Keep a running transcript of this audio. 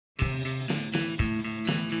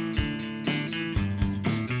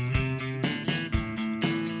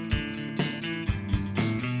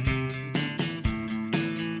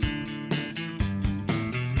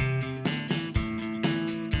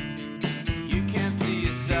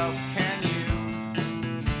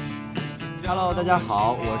Hello， 大家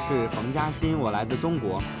好，我是冯嘉欣，我来自中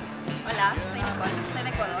国。Hola, soy Nicole, soy de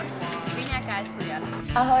Ecuador. Vine acá a estudiar.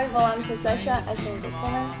 Ahoj, volám se Saša a som zo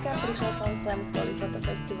Slovenska. Prišla som sem kvôli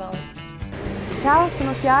fotofestivalu. Ciao,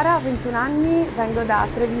 sono Chiara, ho 21 anni, vengo da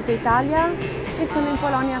Treviso, Italia e sono in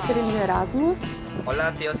Polonia per il mio Erasmus.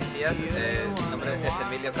 Hola tíos y tías, mi nombre es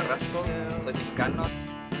Emilio Carrasco, soy mexicano.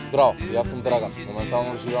 Zdrav, ja sam Dragan,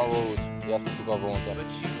 momentalno živim u Lodzu, ja sam tu kao volonter.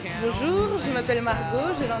 Bonjour, je m'appelle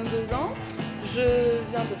Margot, j'ai 22 ans, je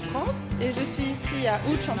viens de France et je suis ici à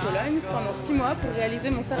Lodz en Pologne pendant 6 mois pour réaliser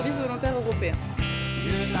mon service volontaire européen.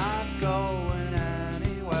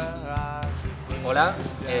 Hola,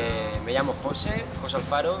 me llamo José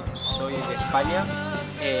Alfaro, soy de España,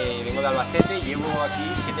 vengo de Albacete, llevo aquí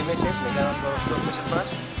 7 meses, me quedan otros 2 meses más,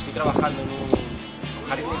 estoy trabajando en un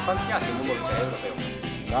jardín de infancia haciendo un voluntariado europeo.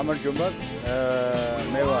 გამარჯობათ,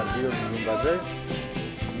 მე ვარ გიორგი გუმბაძე,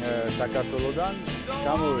 საქართველოდან,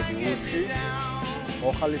 ჩამოვედი ლოდზში,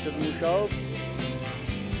 მოხალისედ მუშაობ.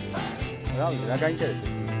 რა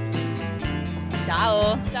გაინტერესებს? Ciao!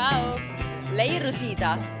 Ciao! Lei è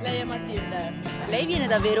Rosita? Lei è Matilde. Lei viene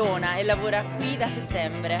da Verona e lavora qui da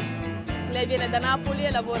settembre. Lei viene da Napoli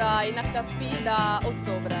e lavora in HP da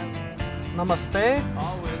ottobre. नमस्ते,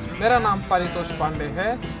 मेरा नाम परितोष पांडे है।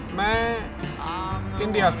 मैं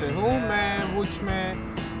India से हूँ। मैं लॉड्ज में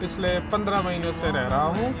पिछले 15 महीनों से रह रहा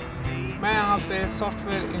हूँ। मैं यहाँ पे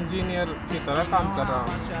सॉफ्टवेयर इंजीनियर की तरह काम कर रहा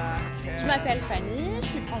हूँ। Je m'appelle Fanny, je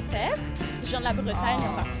suis française, je viens de la Bretagne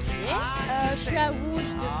en particulier. Je suis à Lodz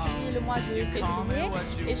depuis le mois de février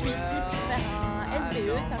et je suis ici pour faire un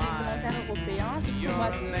SVE, service volontaire européen, jusqu'au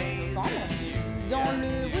mois de novembre, dans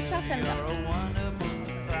le Lodz Art Center.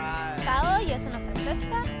 Ciao, io sono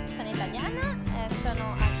Francesca, sono italiana e sono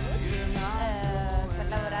a Lodz per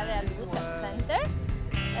lavorare al Lodz Art Center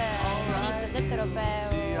con il progetto europeo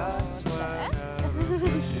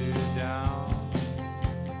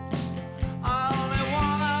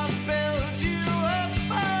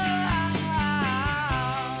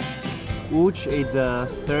Łódź is the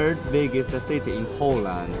third biggest city in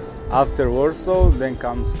Poland. After Warsaw, then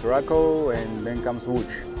comes Krakow, and then comes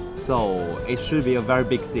Łódź. So it should be a very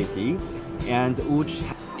big city, and Łódź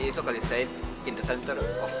It's localized in the center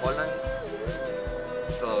of Poland,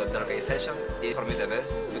 so the localization is for me the best.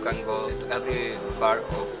 You can go to every part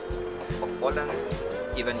of Poland,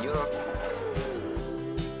 even Europe.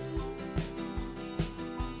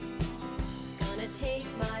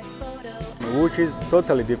 Łódź is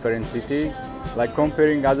totally different city, like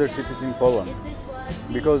comparing other cities in Poland,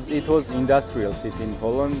 because it was industrial city in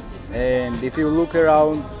Poland, and if you look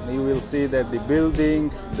around, you will see that the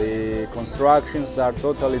buildings, the constructions are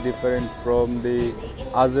totally different from the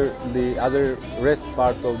other rest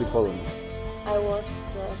part of the Poland. I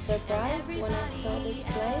was surprised when I saw this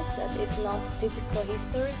place that it's not a typical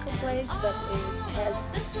historical place, but it has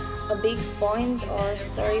a big point or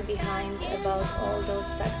story behind about all those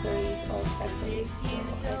factories, old factories.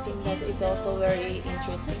 So I think that it's also very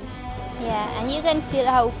interesting. Yeah, and you can feel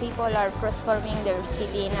how people are transforming their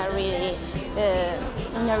city in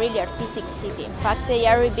a really artistic city. In fact, they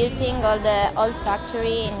are rebuilding all the old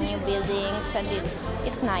factory in new buildings, and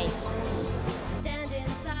it's nice.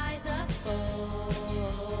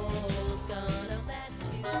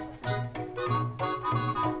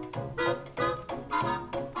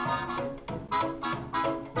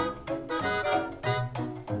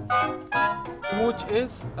 Łódź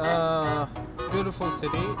is a beautiful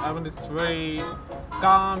city. I mean, it's very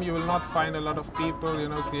calm. You will not find a lot of people,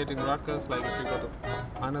 creating ruckus. Like if you go to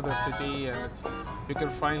another city, and you can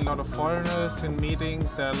find a lot of foreigners in meetings.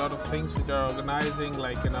 There are a lot of things which are organizing,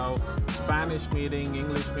 like Spanish meeting,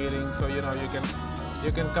 English meeting. So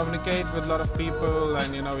you can communicate with a lot of people,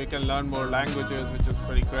 and you can learn more languages, which is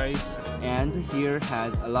pretty great. and here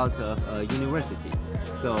has a lot of university.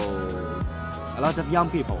 So a lot of young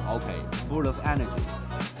people, okay, full of energy.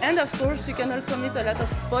 And of course, you can also meet a lot of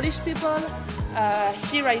Polish people.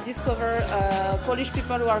 Here I discover Polish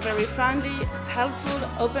people who are very friendly, helpful,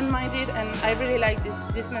 open-minded, and I really like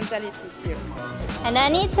this mentality here. And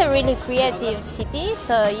then it's a really creative city,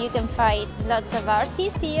 so you can find lots of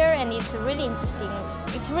artists here, and it's really interesting.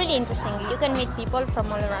 You can meet people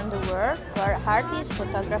from all around the world who are artists,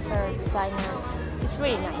 photographers, designers. It's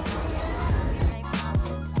really nice.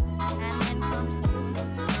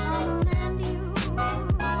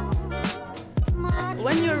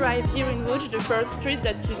 When you arrive here in Lodz, the first street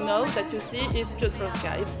that you see is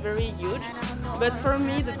Piotrowska. It's very huge, but for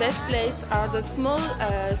me the best place are the small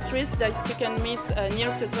streets that you can meet near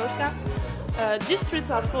Piotrowska. These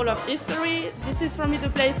streets are full of history. This is for me the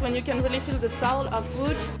place when you can really feel the soul of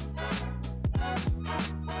Lodz.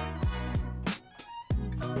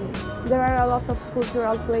 There are a lot of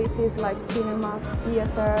cultural places like cinemas,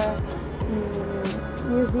 theater,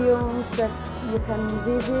 museums that you can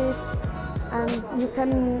visit, and you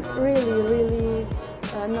can really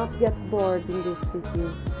not get bored in this city.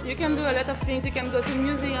 You can do a lot of things. You can go to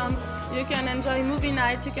museum, you can enjoy movie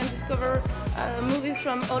nights, you can discover movies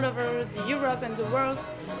from all over Europe and the world.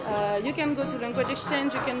 You can go to language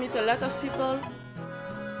exchange, you can meet a lot of people.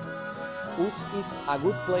 Łódź is a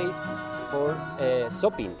good place for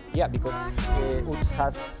shopping, yeah, because Łódź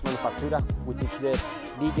has Manufactura, which is the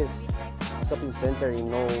biggest shopping center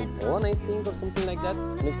in all Poland, I think, or something like that.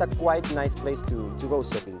 And it's a quite nice place to go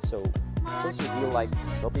shopping. So if you like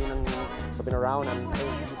shopping around and all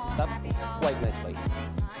this stuff, it's quite a nice place.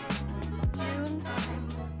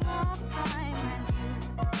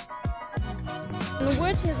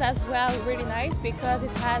 Łódź is as well really nice because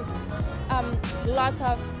it has a lot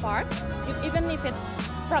of parks. Even if it's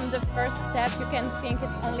from the first step, you can think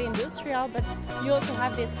it's only industrial, but you also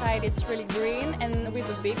have this side, it's really green and with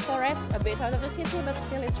a big forest, a bit out of the city, but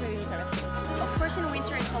still it's really interesting. Of course in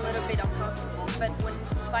winter it's a little bit uncomfortable, but when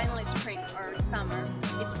it's finally spring or summer,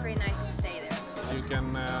 it's pretty nice to stay there. You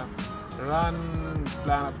can run,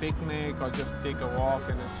 plan a picnic, or just take a walk,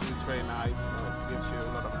 and it's very nice. You know, it gives you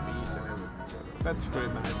a lot of peace and everything. So that's pretty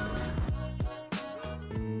nice.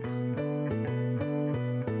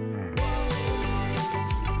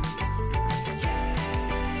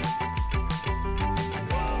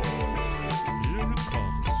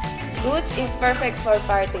 Łódź is perfect for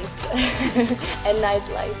parties and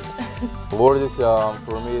nightlife. Lodz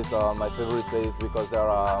for me is my favorite place because there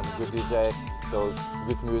are good DJ, so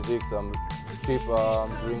good music, some cheap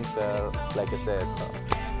drinks there, like I said,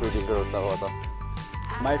 pretty girls a lot.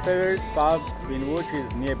 My favorite pub in Łódź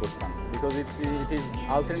is Niebostan because it is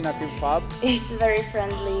alternative pub. It's a very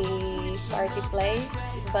friendly party place,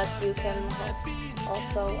 but you can have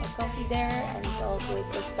also a coffee there and talk with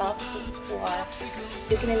the staff who are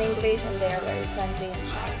speaking in English, and they are very friendly and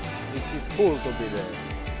kind. It's cool to be there.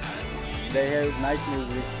 They have nice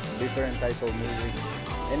music, different type of music.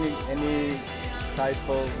 Any type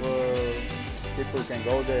of people can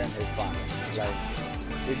go there and have fun. Like,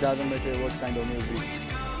 it doesn't matter what kind of music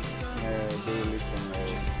do you listen,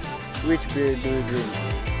 which beer do you drink.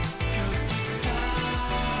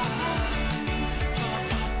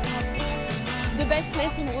 The best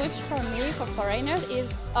place in Łódź for me, for foreigners, is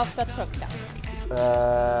off Piotrkowska.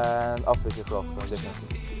 Off Piotrkowska,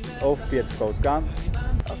 definitely. Off Piotrkowska.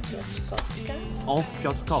 Off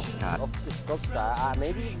Piotrkowska. Off Piotrkowska,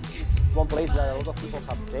 maybe it's one place that a lot of people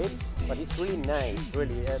have said, but it's really nice,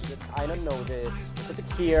 really. I don't know, the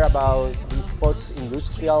aesthetic here about this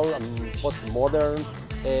post-industrial and post-modern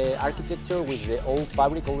architecture with the old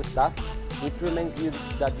fabric, old stuff. It reminds you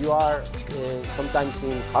that you are sometimes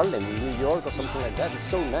in Harlem, in New York or something like that. It's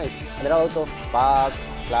so nice. And there are a lot of pubs,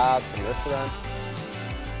 clubs and restaurants.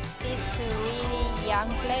 It's a really young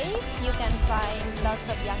place. You can find lots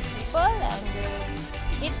of young people, and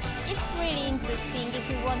it's really interesting if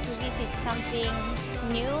you want to visit something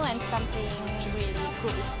new and something really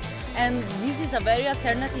cool. And this is a very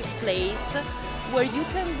alternative place where you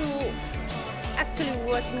can do actually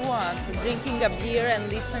what you want, drinking a beer and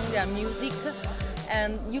listening to music,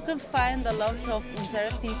 and you can find a lot of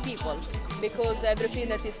interesting people. Because everything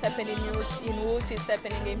that is happening in Łódź is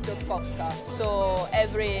happening in Piotrkowska. So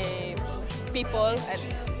every people,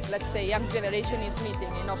 let's say young generation, is meeting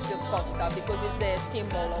in Piotrkowska because it's the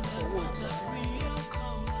symbol of Łódź.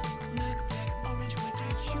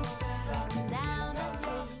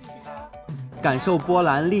感受波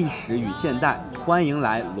兰历史与现代，欢迎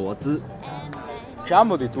来罗兹。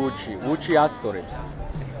Ciao di tutti, Łódź Asturias.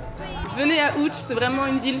 Venez à Łódź, c'est vraiment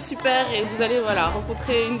une ville super et vous allez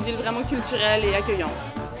rencontrer une ville vraiment culturelle et accueillante.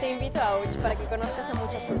 Te invito a Łódź para que conozcas a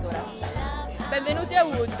muchas culturas. Benvenuti a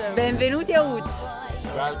Łódź. Benvenuti a Łódź.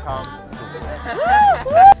 Welcome.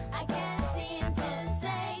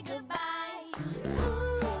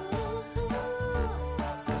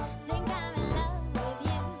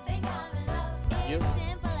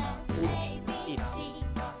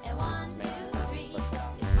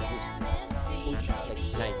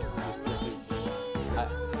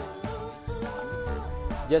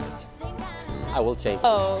 Just, I will change.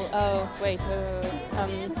 Wait.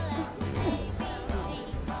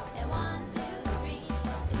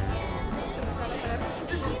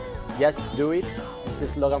 Just do it. It's the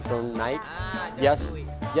slogan from Nike. Just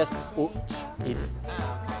Łódź it.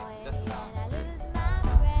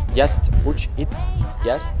 Just Łódź it.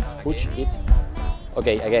 Just Łódź it.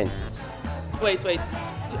 Okay, again. Wait.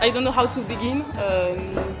 I don't know how to begin.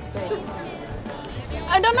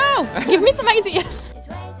 I don't know. Give me some ideas.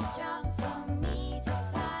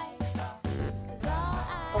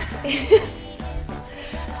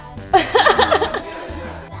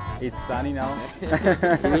 It's sunny now. Could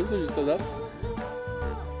you stand up?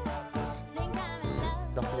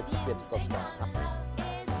 Don't forget to get the cops down.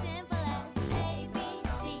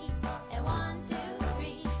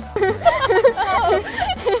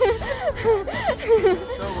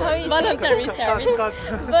 Voluntary service.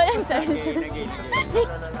 Voluntary service.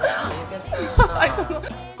 I don't know.